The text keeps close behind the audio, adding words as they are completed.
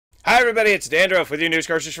everybody, it's Dandruff with your news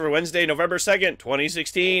cartridge for Wednesday, November 2nd,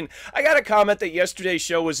 2016. I got a comment that yesterday's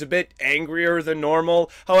show was a bit angrier than normal.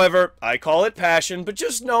 However, I call it passion, but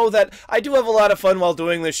just know that I do have a lot of fun while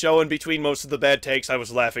doing this show, and between most of the bad takes, I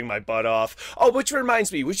was laughing my butt off. Oh, which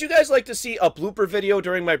reminds me, would you guys like to see a blooper video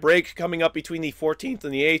during my break coming up between the 14th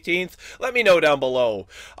and the 18th? Let me know down below.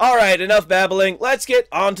 Alright, enough babbling, let's get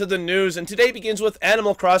on to the news, and today begins with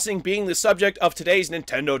Animal Crossing being the subject of today's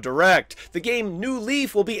Nintendo Direct. The game New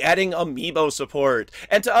Leaf will be adding Amiibo support.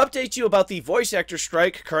 And to update you about the voice actor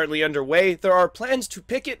strike currently underway, there are plans to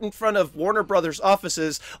picket in front of Warner Brothers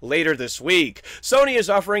offices later this week. Sony is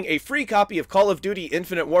offering a free copy of Call of Duty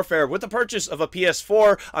Infinite Warfare with the purchase of a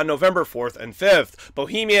PS4 on November 4th and 5th.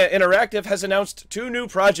 Bohemia Interactive has announced two new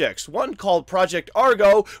projects, one called Project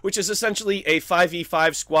Argo, which is essentially a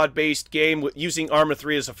 5v5 squad-based game using Arma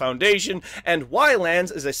 3 as a foundation, and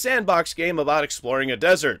Wildlands is a sandbox game about exploring a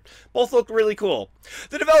desert. Both look really cool.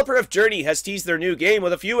 The developer of Journey has teased their new game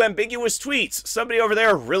with a few ambiguous tweets. Somebody over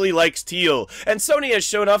there really likes teal. And Sony has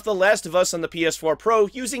shown off The Last of Us on the PS4 Pro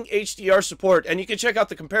using HDR support, and you can check out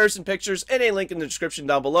the comparison pictures and a link in the description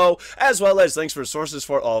down below, as well as links for sources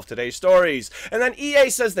for all of today's stories. And then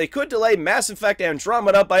EA says they could delay Mass Effect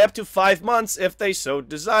Andromeda by up to 5 months if they so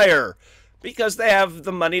desire, because they have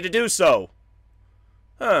the money to do so.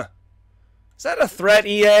 Huh. Is that a threat,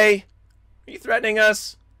 EA? Are you threatening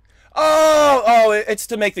us? Oh, it's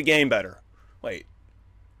to make the game better. Wait,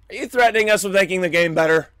 are you threatening us with making the game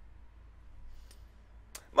better?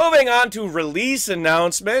 Moving on to release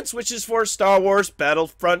announcements, which is for Star Wars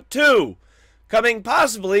Battlefront 2, coming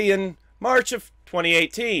possibly in March of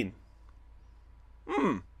 2018.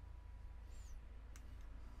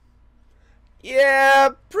 Yeah,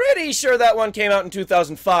 pretty sure that one came out in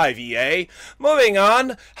 2005, EA. Moving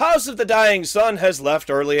on, House of the Dying Sun has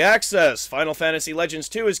left early access. Final Fantasy Legends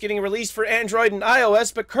 2 is getting released for Android and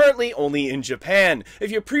iOS, but currently only in Japan.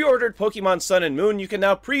 If you pre-ordered Pokemon Sun and Moon, you can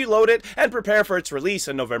now preload it and prepare for its release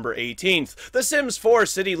on November 18th. The Sims 4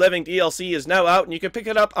 City Living DLC is now out, and you can pick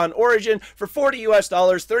it up on Origin for $40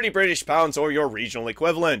 US, 30 British pounds, or your regional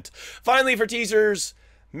equivalent. Finally, for teasers,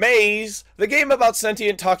 Maize, the game about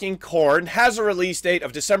sentient talking corn, has a release date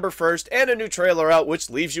of December 1st and a new trailer out, which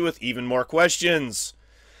leaves you with even more questions.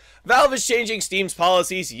 Valve is changing Steam's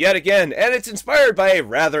policies yet again, and it's inspired by a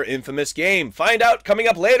rather infamous game. Find out coming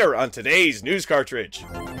up later on today's news cartridge.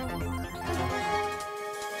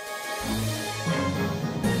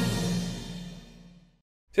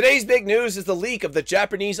 Today's big news is the leak of the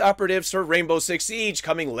Japanese operatives for Rainbow Six Siege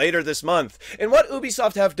coming later this month. In what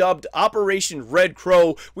Ubisoft have dubbed Operation Red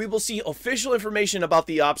Crow, we will see official information about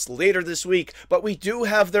the ops later this week, but we do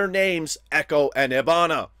have their names, Echo and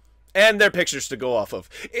Ibana, and their pictures to go off of.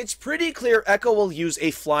 It's pretty clear Echo will use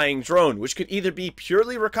a flying drone, which could either be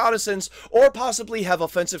purely reconnaissance or possibly have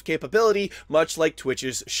offensive capability, much like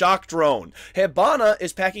Twitch's Shock Drone. Hibana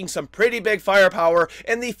is packing some pretty big firepower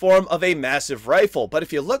in the form of a massive rifle, but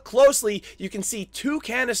if you look closely, you can see two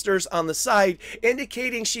canisters on the side,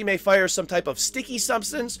 indicating she may fire some type of sticky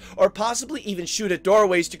substance or possibly even shoot at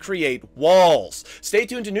doorways to create walls. Stay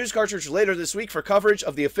tuned to News Cartridge later this week for coverage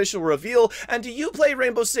of the official reveal, and do you play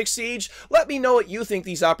Rainbow Six Siege? Let me know what you think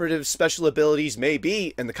these operatives' special abilities may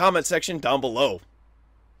be in the comment section down below.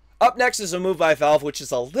 Up next is a move by Valve which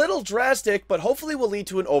is a little drastic, but hopefully will lead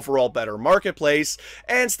to an overall better marketplace,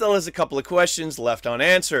 and still has a couple of questions left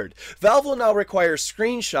unanswered. Valve will now require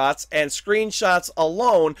screenshots, and screenshots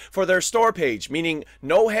alone, for their store page, meaning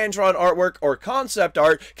no hand-drawn artwork or concept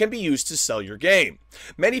art can be used to sell your game.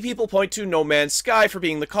 Many people point to No Man's Sky for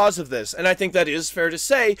being the cause of this, and I think that is fair to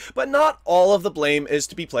say, but not all of the blame is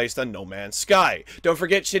to be placed on No Man's Sky. Don't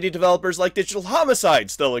forget shitty developers like Digital Homicide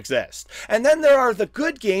still exist. And then there are the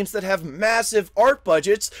good games that have massive art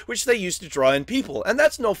budgets which they use to draw in people, and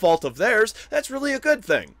that's no fault of theirs, that's really a good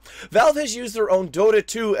thing. Valve has used their own Dota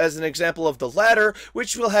 2 as an example of the latter,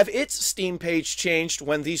 which will have its Steam page changed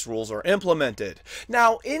when these rules are implemented.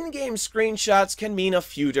 Now, in-game screenshots can mean a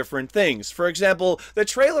few different things. For example, the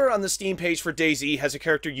trailer on the Steam page for DayZ has a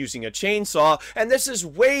character using a chainsaw, and this is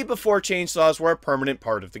way before chainsaws were a permanent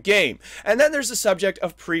part of the game. And then there's the subject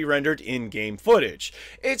of pre-rendered in-game footage.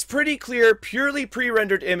 It's pretty clear purely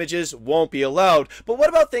pre-rendered images won't be allowed, but what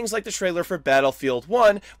about things like the trailer for Battlefield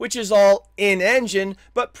 1, which is all in-engine,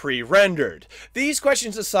 but pre-rendered? These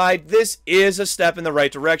questions aside, this is a step in the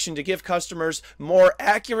right direction to give customers more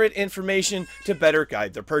accurate information to better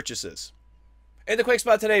guide their purchases. In the quick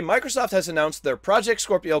spot today, Microsoft has announced their Project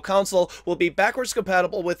Scorpio console will be backwards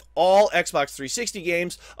compatible with all Xbox 360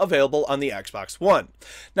 games available on the Xbox One.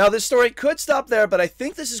 Now, this story could stop there, but I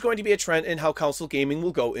think this is going to be a trend in how console gaming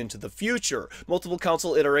will go into the future. Multiple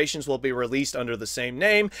console iterations will be released under the same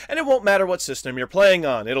name, and it won't matter what system you're playing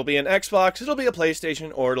on. It'll be an Xbox, it'll be a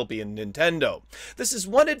PlayStation, or it'll be a Nintendo. This is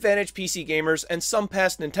one advantage PC gamers and some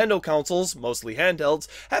past Nintendo consoles, mostly handhelds,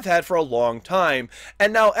 have had for a long time,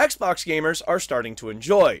 and now Xbox gamers are starting to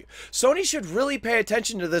enjoy. Sony should really pay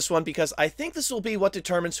attention to this one because I think this will be what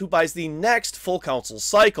determines who buys the next full console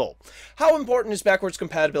cycle. How important is backwards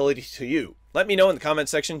compatibility to you? Let me know in the comment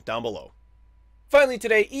section down below. Finally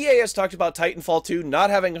today, EA has talked about Titanfall 2 not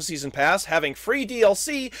having a season pass, having free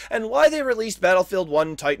DLC, and why they released Battlefield 1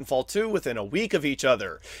 and Titanfall 2 within a week of each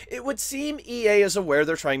other. It would seem EA is aware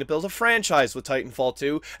they're trying to build a franchise with Titanfall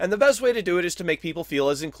 2, and the best way to do it is to make people feel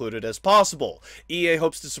as included as possible. EA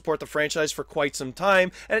hopes to support the franchise for quite some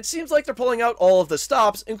time, and it seems like they're pulling out all of the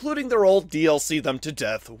stops, including their old DLC them to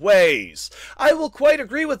death ways. I will quite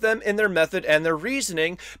agree with them in their method and their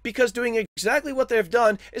reasoning, because doing exactly what they've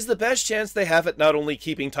done is the best chance they have at not only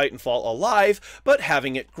keeping Titanfall alive, but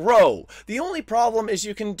having it grow. The only problem is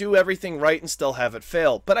you can do everything right and still have it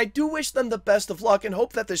fail, but I do wish them the best of luck and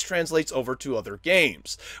hope that this translates over to other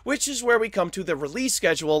games, which is where we come to the release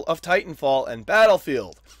schedule of Titanfall and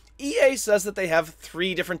Battlefield. EA says that they have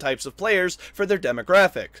 3 different types of players for their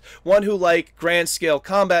demographic. One who like grand-scale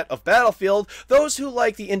combat of Battlefield, those who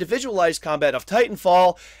like the individualized combat of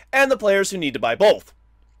Titanfall, and the players who need to buy both.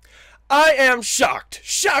 I am shocked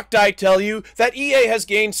I tell you, that EA has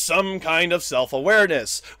gained some kind of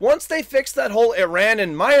self-awareness. Once they fix that whole Iran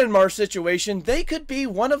and Myanmar situation, they could be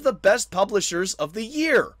one of the best publishers of the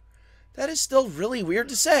year. That is still really weird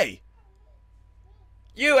to say.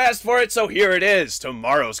 You asked for it, so here it is.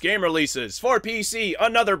 Tomorrow's game releases. For PC,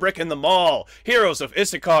 Another Brick in the Mall, Heroes of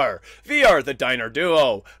Issachar, VR The Diner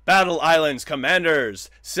Duo, Battle Islands Commanders,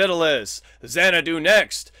 Citadis, Xanadu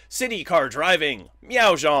Next, City Car Driving,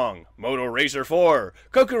 Meowjong, Moto Racer 4,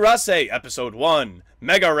 Kokurase Episode 1,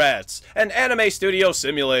 Mega Rats, and Anime Studio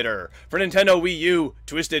Simulator. For Nintendo Wii U,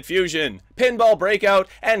 Twisted Fusion, Pinball Breakout,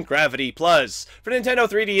 and Gravity Plus. For Nintendo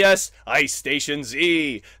 3DS, Ice Station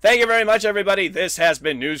Z. Thank you very much, everybody. This has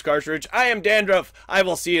been News Cartridge. I am Dandruff. I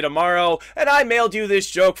will see you tomorrow. And I mailed you this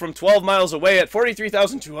joke from 12 miles away at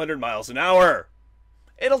 43,200 miles an hour.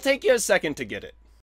 It'll take you a second to get it.